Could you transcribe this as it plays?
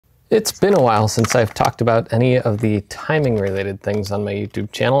It's been a while since I've talked about any of the timing related things on my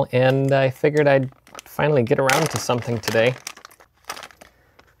YouTube channel, and I figured I'd finally get around to something today.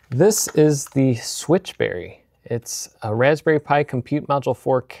 This is the Switchberry. It's a Raspberry Pi Compute Module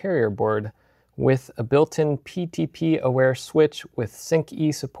 4 carrier board with a built-in PTP aware switch with Sync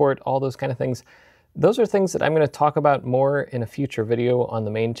E support, all those kind of things. Those are things that I'm going to talk about more in a future video on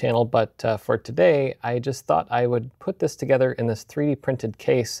the main channel, but for today I just thought I would put this together in this 3D printed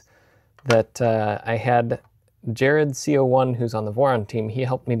case that I had Jared CO1, who's on the Voron team. He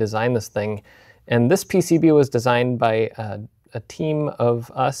helped me design this thing, and this PCB was designed by a team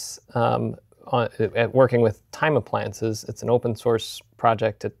of us at working with Time Appliances. It's an open source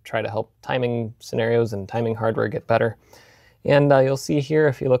project to try to help timing scenarios and timing hardware get better. And you'll see here,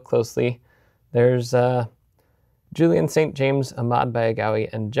 if you look closely, there's Julian St. James, Ahmad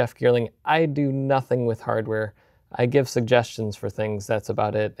Bayagawi, and Jeff Geerling. I do nothing with hardware. I give suggestions for things, that's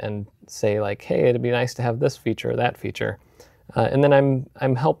about it, and say like, hey, it'd be nice to have this feature or that feature. And then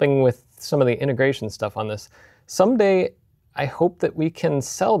I'm helping with some of the integration stuff on this. Someday, I hope that we can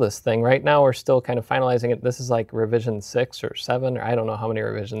sell this thing. Right now, we're still kind of finalizing it. This is like revision 6 or 7, or I don't know how many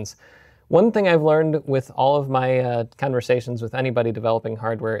revisions. One thing I've learned with all of my conversations with anybody developing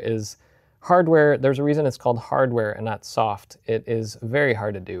hardware is hardware, there's a reason it's called hardware and not soft. It is very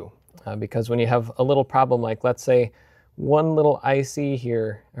hard to do. Because when you have a little problem, like let's say one little IC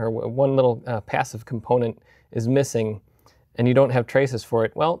here, or one little passive component is missing and you don't have traces for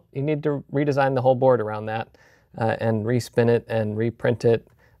it, well, you need to redesign the whole board around that and respin it and reprint it.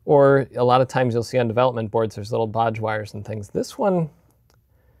 Or a lot of times you'll see on development boards, there's little bodge wires and things. This one,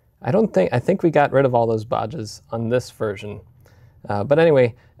 I think we got rid of all those bodges on this version. But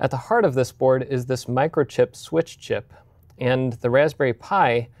anyway, at the heart of this board is this microchip switch chip, and the Raspberry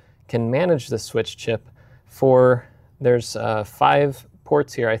Pi can manage the switch chip for, there's 5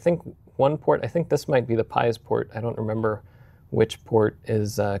 ports here. I think one port, I think this might be the Pi's port. I don't remember which port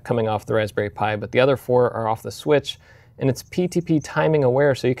is coming off the Raspberry Pi, but the other 4 are off the switch, and it's PTP timing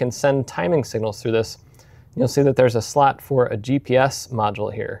aware, so you can send timing signals through this. You'll see that there's a slot for a GPS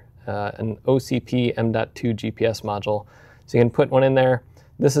module here, an OCP M.2 GPS module. So you can put one in there.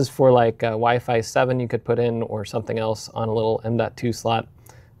 This is for like Wi-Fi 7 you could put in, or something else on a little M.2 slot.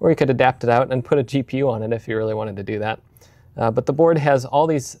 Or you could adapt it out and put a GPU on it if you really wanted to do that. But the board has all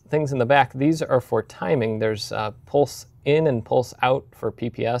these things in the back. These are for timing. There's pulse in and pulse out for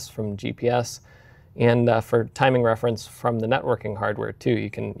PPS from GPS, and for timing reference from the networking hardware too.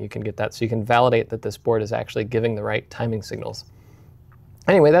 You can get that, so you can validate that this board is actually giving the right timing signals.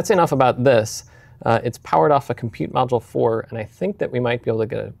 Anyway, that's enough about this. It's powered off a Compute Module 4, and I think that we might be able to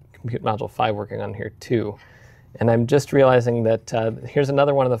get a Compute Module 5 working on here too. And I'm just realizing that here's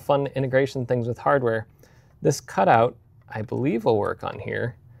another one of the fun integration things with hardware. This cutout, I believe, will work on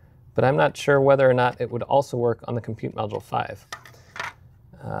here, but I'm not sure whether or not it would also work on the Compute Module 5.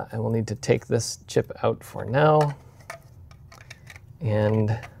 I will need to take this chip out for now.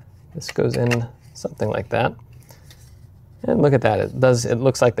 And this goes in something like that. And look at that, it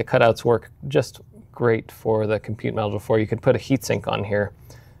looks like the cutouts work just great for the Compute Module 4. You could put a heatsink on here.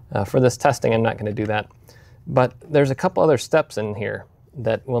 For this testing, I'm not going to do that. But there's a couple other steps in here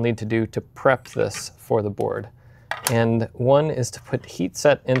that we'll need to do to prep this for the board. And one is to put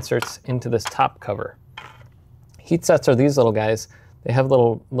heatset inserts into this top cover. Heatsets are these little guys. They have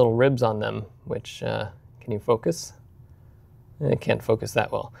little ribs on them, which, can you focus? I can't focus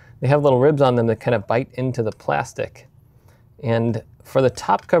that well. They have little ribs on them that kind of bite into the plastic. And for the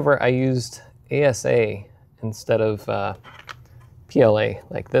top cover, I used ASA instead of PLA,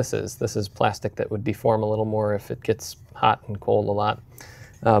 like this is. This is plastic that would deform a little more if it gets hot and cold a lot.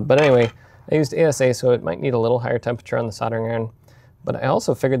 But anyway, I used ASA, so it might need a little higher temperature on the soldering iron. But I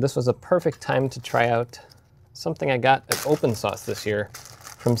also figured this was a perfect time to try out something I got at Open Source this year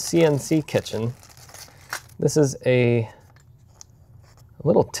from CNC Kitchen. This is a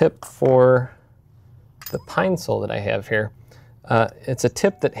little tip for the pine sole that I have here. It's a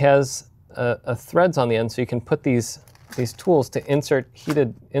tip that has threads on the end, so you can put these tools to insert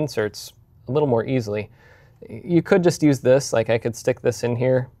heated inserts a little more easily. You could just use this, like I could stick this in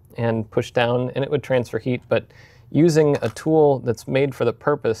here and push down and it would transfer heat, but using a tool that's made for the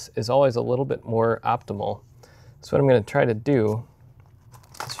purpose is always a little bit more optimal. So what I'm going to try to do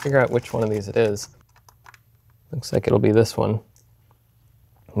is figure out which one of these it is. Looks like it'll be this one.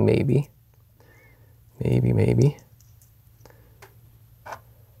 Maybe. Maybe.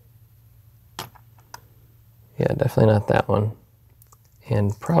 Yeah, definitely not that one.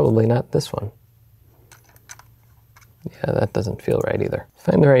 And probably not this one. Yeah, that doesn't feel right either.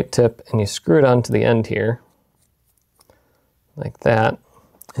 Find the right tip and you screw it onto the end here, like that.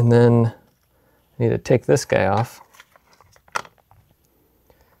 And then I need to take this guy off.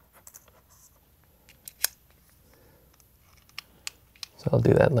 So I'll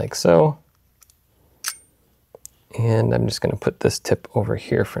do that like so. And I'm just going to put this tip over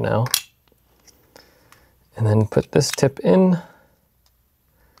here for now. And then put this tip in.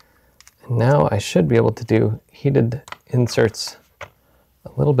 And now I should be able to do heated inserts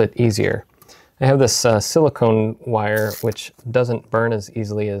a little bit easier. I have this silicone wire which doesn't burn as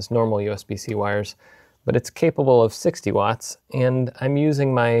easily as normal USB-C wires, but it's capable of 60 watts, and I'm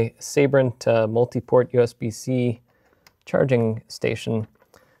using my Sabrent multi-port USB-C charging station,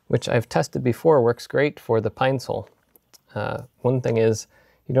 which I've tested before, works great for the pine sol. One thing is,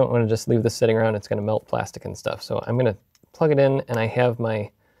 you don't want to just leave this sitting around, it's going to melt plastic and stuff. So I'm going to plug it in, and I have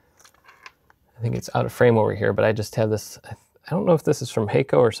my, I think it's out of frame over here, but I just have this, I don't know if this is from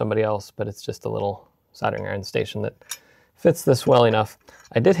Heiko or somebody else, but it's just a little soldering iron station that fits this well enough.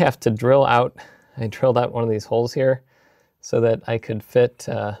 I did have to drill out, I drilled out one of these holes here so that I could fit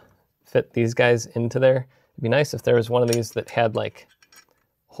these guys into there. It'd be nice if there was one of these that had like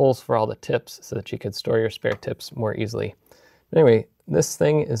holes for all the tips so that you could store your spare tips more easily. But anyway, this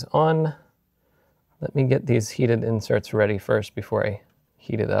thing is on. Let me get these heated inserts ready first before I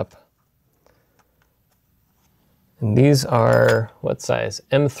heat it up. And these are, what size?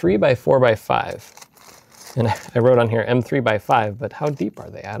 M3 by 4 by 5. And I wrote on here M3 by 5, but how deep are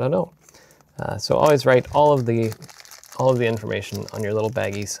they? I don't know. So always write all of the information on your little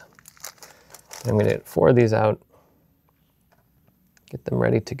baggies. I'm going to get 4 of these out, get them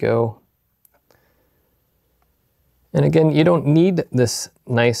ready to go. And again, you don't need this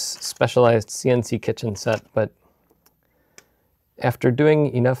nice specialized CNC Kitchen set, but after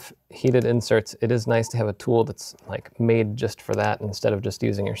doing enough heated inserts, it is nice to have a tool that's like made just for that instead of just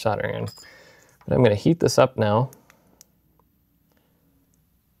using your soldering iron. But I'm going to heat this up now.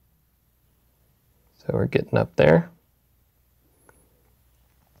 So we're getting up there.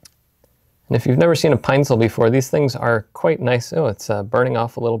 And if you've never seen a pine sol before, these things are quite nice. Oh, it's burning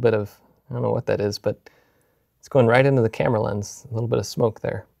off a little bit of, I don't know what that is, but it's going right into the camera lens, a little bit of smoke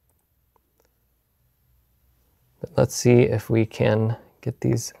there. But let's see if we can get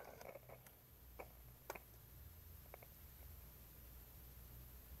these.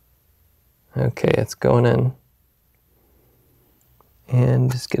 Okay, it's going in. And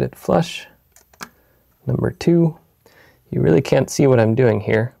just get it flush. Number 2. You really can't see what I'm doing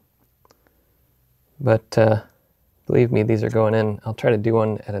here. But believe me, these are going in. I'll try to do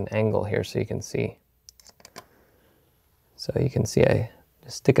one at an angle here so you can see. So you can see I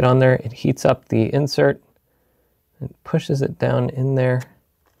just stick it on there. It heats up the insert. It pushes it down in there.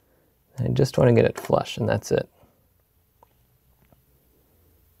 I just want to get it flush, and that's it.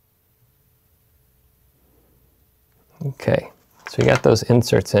 Okay, so we got those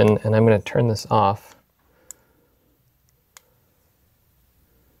inserts in, and I'm going to turn this off.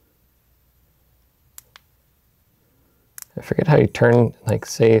 I forget how you turn, like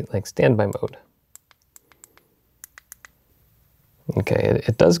say, like standby mode. Okay,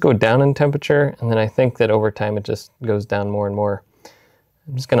 it does go down in temperature, and then I think that over time it just goes down more and more.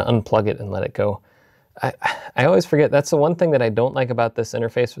 I'm just going to unplug it and let it go. I always forget, that's the one thing that I don't like about this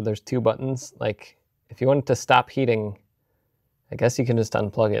interface where there's 2 buttons. Like, if you want it to stop heating, I guess you can just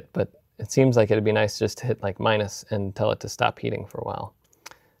unplug it, but it seems like it'd be nice just to hit like minus and tell it to stop heating for a while.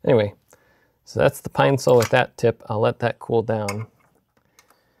 Anyway, so that's the pine sol with that tip. I'll let that cool down.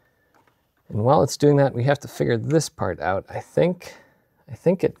 And while it's doing that, we have to figure this part out. I think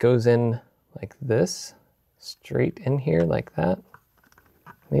it goes in like this, straight in here like that.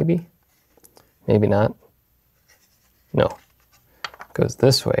 Maybe, maybe not. No, it goes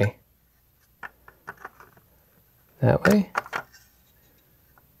this way, that way.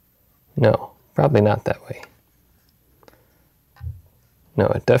 No, probably not that way. No,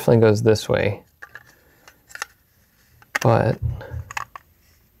 it definitely goes this way, but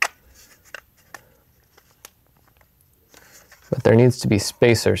there needs to be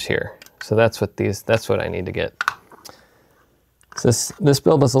spacers here. So that's what I need to get. So this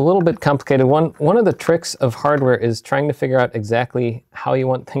build is a little bit complicated. One of the tricks of hardware is trying to figure out exactly how you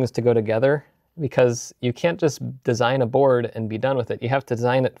want things to go together, because you can't just design a board and be done with it. You have to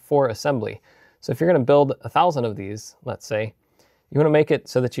design it for assembly. So if you're going to build 1,000 of these, let's say, you want to make it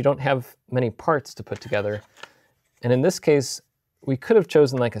so that you don't have many parts to put together. And in this case, we could have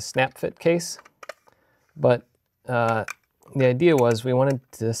chosen like a snap fit case, but the idea was we wanted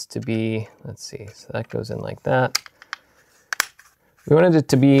this to be, let's see, so that goes in like that. We wanted it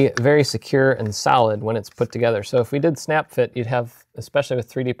to be very secure and solid when it's put together. So if we did snap fit, you'd have, especially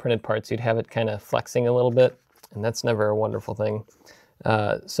with 3D printed parts, you'd have it kind of flexing a little bit, and that's never a wonderful thing.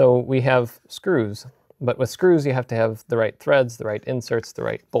 So we have screws, but with screws you have to have the right threads, the right inserts, the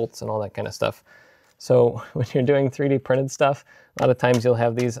right bolts, and all that kind of stuff. So when you're doing 3D printed stuff, a lot of times you'll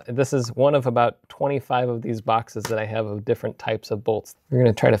have these. This is one of about 25 of these boxes that I have of different types of bolts. We're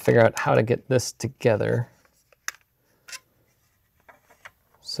going to try to figure out how to get this together.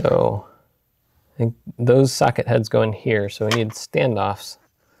 So I think those socket heads go in here, so we need standoffs.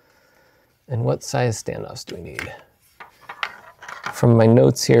 And what size standoffs do we need? From my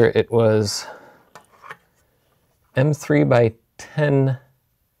notes here, it was M3 by 10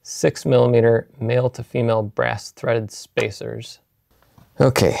 6mm male to female brass threaded spacers.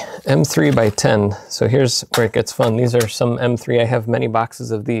 Okay, M3 by 10. So here's where it gets fun. These are some M3. I have many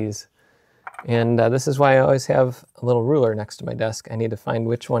boxes of these. And this is why I always have a little ruler next to my desk. I need to find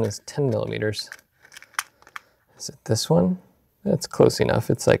which one is 10mm. Is it this one? That's close enough.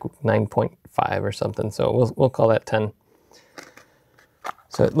 It's like 9.5 or something. So we'll call that 10.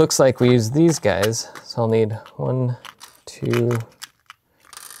 So it looks like we use these guys. So I'll need 1, 2,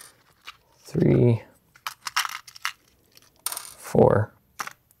 3, 4.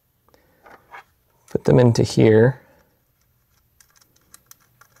 Put them into here.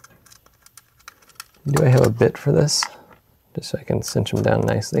 Do I have a bit for this? Just so I can cinch them down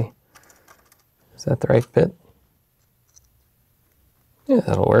nicely. Is that the right bit? Yeah,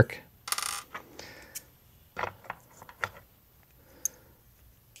 that'll work.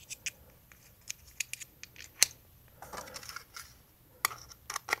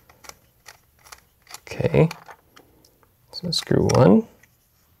 Okay, so screw 1.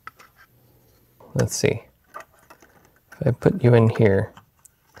 Let's see. If I put you in here,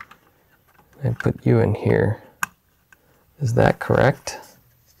 I put you in here, is that correct?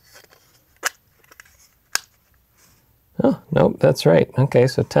 Oh, nope, that's right. Okay,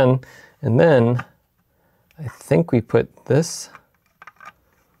 so 10. And then I think we put this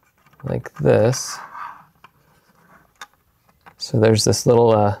like this. So there's this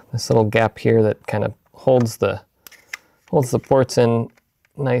little gap here that kind of holds the ports in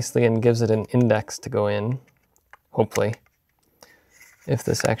nicely and gives it an index to go in, hopefully. If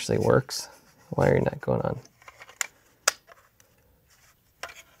this actually works. Why are you not going on?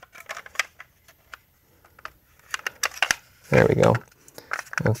 There we go.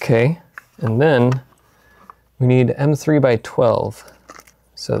 Okay, and then we need M3 by 12.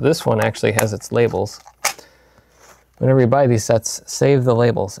 So this one actually has its labels. Whenever you buy these sets, save the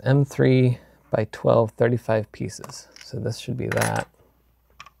labels. M3 by 12, 35 pieces. So this should be that.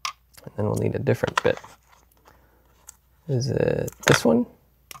 And then we'll need a different bit. Is it this one?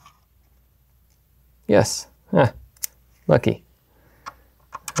 Yes. Ah, lucky.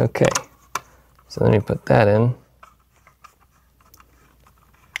 Okay. So let me put that in.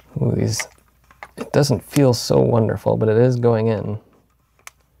 Ooh, it doesn't feel so wonderful, but it is going in.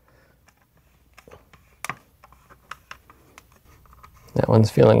 That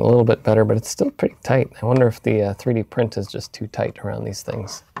one's feeling a little bit better, but it's still pretty tight. I wonder if the 3D print is just too tight around these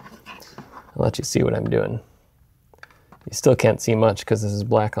things. I'll let you see what I'm doing. You still can't see much because this is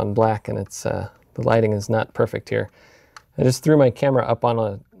black on black and it's the lighting is not perfect here. I just threw my camera up on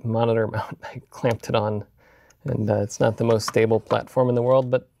a monitor mount. I clamped it on, and it's not the most stable platform in the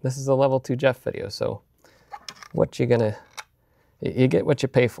world, but this is a level 2 Jeff video, so you get what you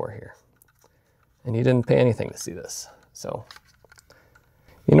pay for here. And you didn't pay anything to see this, so.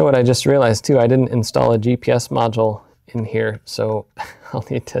 You know what I just realized too? I didn't install a GPS module in here, so I'll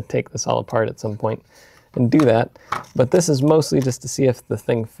need to take this all apart at some point and do that. But this is mostly just to see if the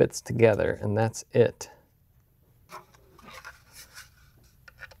thing fits together, and that's it.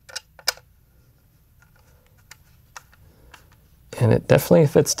 And it definitely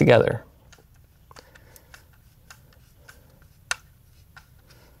fits together.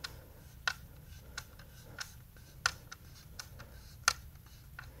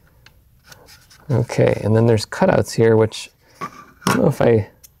 Okay, and then there's cutouts here, which I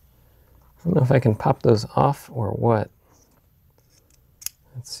don't know if I can pop those off or what.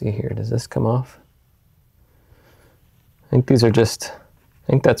 Let's see here. Does this come off? I think these are just.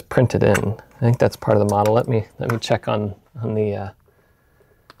 I think that's printed in. I think that's part of the model. Let me check on the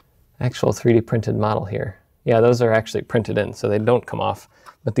actual 3D printed model here. Yeah, those are actually printed in, so they don't come off.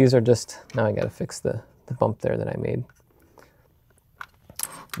 But these are just. Now I got to fix the bump there that I made.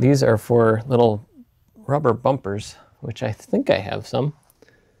 These are for little rubber bumpers, which I think I have some.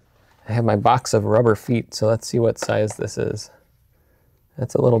 I have my box of rubber feet, so let's see what size this is.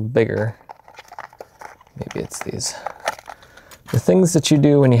 That's a little bigger. Maybe it's these. The things that you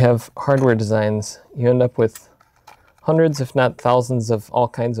do when you have hardware designs, you end up with hundreds, if not thousands, of all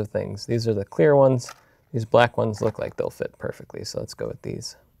kinds of things. These are the clear ones. These black ones look like they'll fit perfectly, so let's go with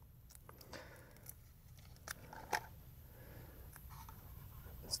these.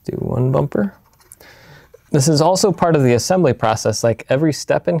 Let's do one bumper. This is also part of the assembly process. Like every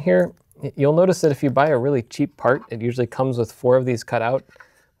step in here, you'll notice that if you buy a really cheap part, it usually comes with 4 of these cut out,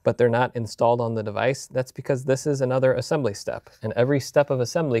 but they're not installed on the device. That's because this is another assembly step, and every step of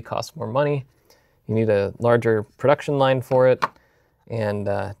assembly costs more money. You need a larger production line for it, and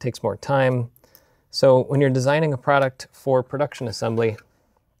takes more time. So when you're designing a product for production assembly,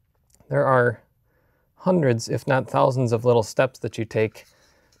 there are hundreds, if not thousands, of little steps that you take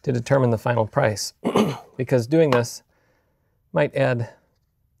to determine the final price. Because doing this might add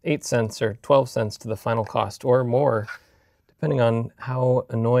 8 cents or 12 cents to the final cost, or more, depending on how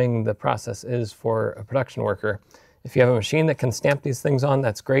annoying the process is for a production worker. If you have a machine that can stamp these things on,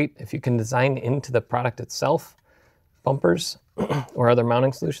 that's great. If you can design into the product itself bumpers or other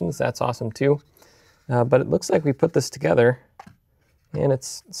mounting solutions, that's awesome too. But it looks like we put this together and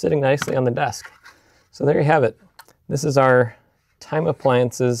it's sitting nicely on the desk. So there you have it. This is our Time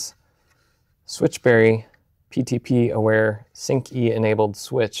Appliances Switchberry PTP aware Sync E enabled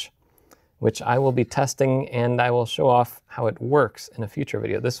switch, which I will be testing, and I will show off how it works in a future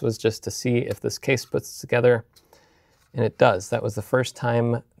video. This was just to see if this case puts together, and it does. That was the first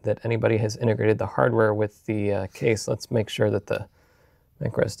time that anybody has integrated the hardware with the case. Let's make sure that the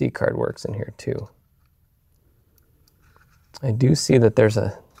microSD card works in here too. I do see that there's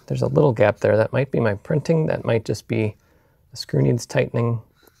a little gap there. That might be my printing. That might just be the screw needs tightening.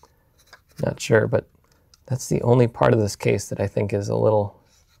 Not sure, but that's the only part of this case that I think is a little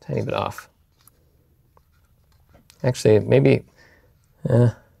tiny bit off. Actually, maybe,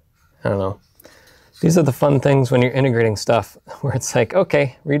 I don't know. These are the fun things when you're integrating stuff where it's like,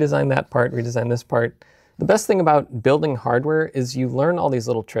 okay, redesign that part, redesign this part. The best thing about building hardware is you learn all these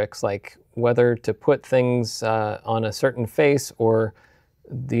little tricks, like whether to put things on a certain face, or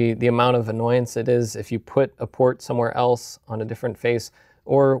the amount of annoyance it is if you put a port somewhere else on a different face,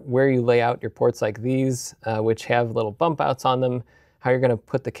 or where you lay out your ports like these, which have little bump outs on them, how you're going to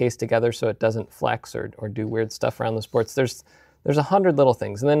put the case together so it doesn't flex or do weird stuff around those ports. There's 100 little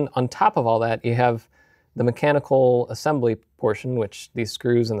things. And then on top of all that, you have the mechanical assembly portion, which these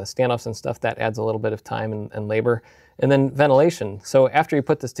screws and the standoffs and stuff, that adds a little bit of time and labor. And then ventilation. So after you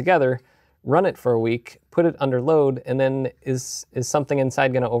put this together, run it for a week, put it under load, and then is something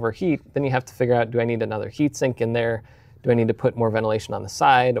inside going to overheat? Then you have to figure out, do I need another heat sink in there? Do I need to put more ventilation on the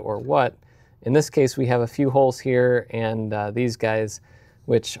side, or what? In this case, we have a few holes here and these guys,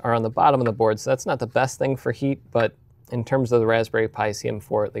 which are on the bottom of the board. So that's not the best thing for heat, but in terms of the Raspberry Pi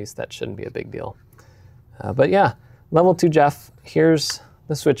CM4, at least, that shouldn't be a big deal. But yeah, level 2 Jeff, here's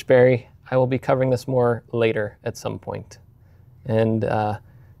the Switchberry. I will be covering this more later at some point. And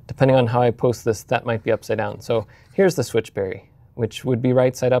depending on how I post this, that might be upside down. So here's the Switchberry, which would be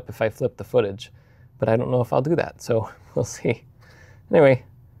right side up if I flip the footage. But I don't know if I'll do that, so we'll see. Anyway,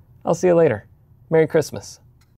 I'll see you later. Merry Christmas.